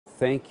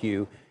thank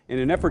you. In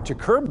an effort to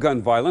curb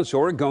gun violence,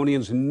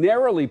 Oregonians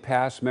narrowly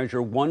passed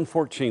Measure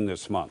 114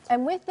 this month.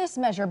 And with this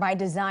measure by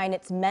design,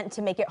 it's meant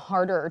to make it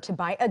harder to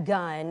buy a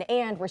gun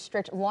and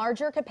restrict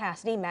larger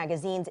capacity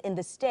magazines in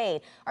the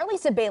state. Our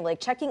Lisa Balick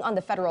checking on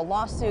the federal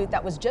lawsuit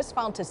that was just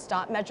filed to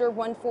stop Measure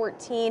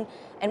 114.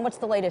 And what's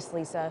the latest,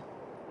 Lisa?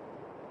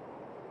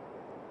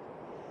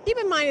 Keep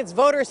in mind it's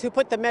voters who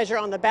put the measure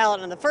on the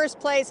ballot in the first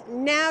place.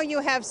 Now you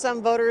have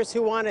some voters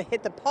who want to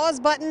hit the pause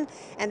button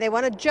and they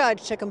want a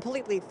judge to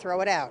completely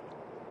throw it out.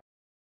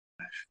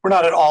 We're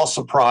not at all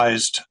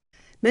surprised.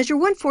 Measure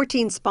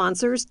 114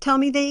 sponsors tell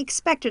me they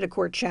expected a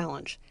court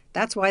challenge.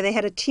 That's why they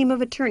had a team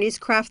of attorneys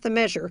craft the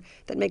measure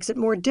that makes it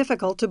more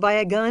difficult to buy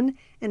a gun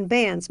and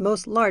bans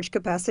most large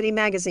capacity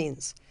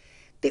magazines.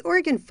 The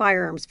Oregon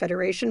Firearms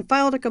Federation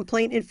filed a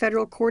complaint in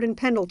federal court in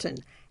Pendleton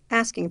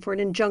asking for an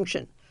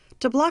injunction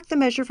to block the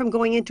measure from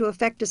going into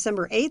effect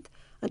December 8th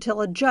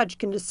until a judge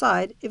can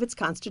decide if it's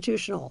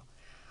constitutional.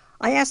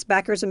 I asked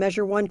backers of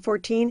Measure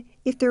 114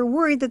 if they're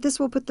worried that this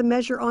will put the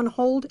measure on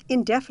hold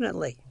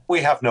indefinitely.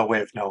 We have no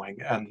way of knowing,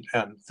 and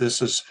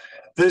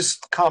this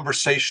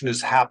conversation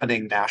is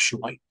happening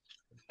nationally,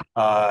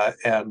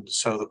 and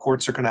so the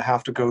courts are going to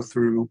have to go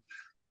through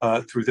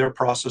their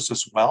process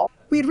as well.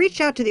 We had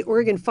reached out to the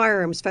Oregon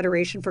Firearms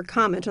Federation for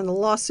comment on the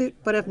lawsuit,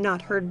 but have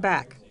not heard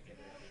back.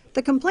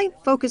 The complaint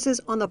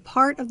focuses on the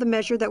part of the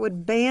measure that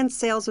would ban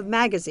sales of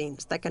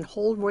magazines that can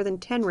hold more than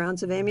 10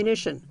 rounds of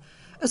ammunition,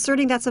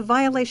 asserting that's a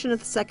violation of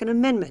the Second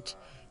Amendment,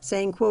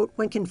 saying, quote,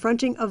 when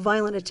confronting a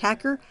violent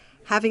attacker,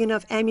 having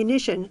enough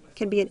ammunition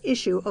can be an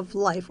issue of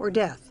life or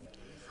death.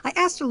 I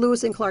asked a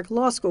Lewis and Clark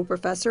Law School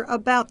professor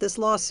about this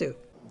lawsuit.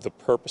 The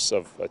purpose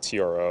of a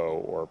TRO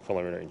or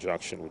preliminary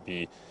injunction would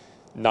be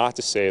not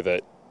to say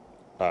that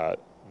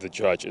the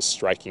judge is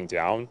striking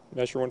down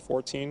Measure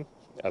 114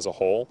 as a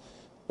whole,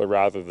 but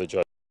rather the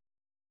judge,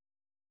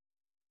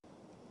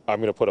 I'm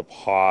going to put a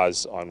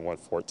pause on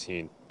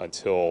 114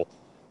 until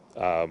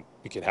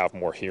we can have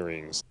more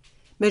hearings.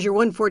 Measure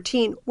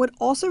 114 would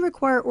also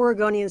require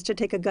Oregonians to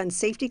take a gun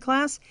safety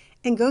class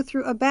and go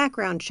through a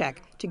background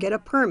check to get a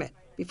permit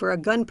before a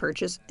gun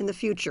purchase in the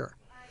future.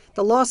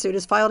 The lawsuit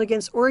is filed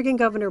against Oregon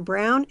Governor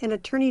Brown and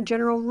Attorney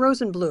General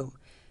Rosenblum.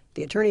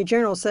 The Attorney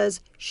General says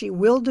she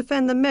will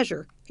defend the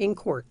measure in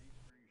court.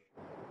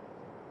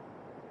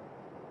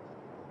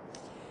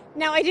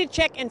 Now, I did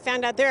check and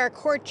found out there are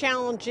court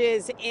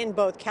challenges in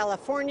both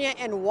California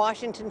and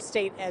Washington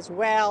state as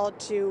well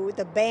to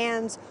the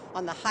bans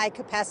on the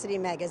high-capacity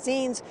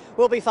magazines.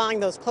 We'll be following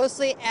those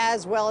closely,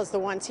 as well as the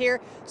ones here.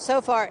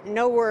 So far,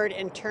 no word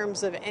in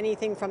terms of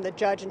anything from the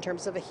judge in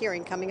terms of a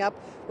hearing coming up.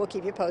 We'll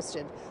keep you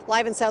posted.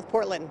 Live in South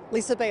Portland,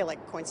 Lisa Balick,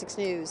 KOIN 6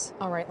 News.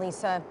 All right,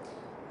 Lisa.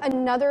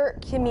 Another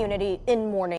community in mourning.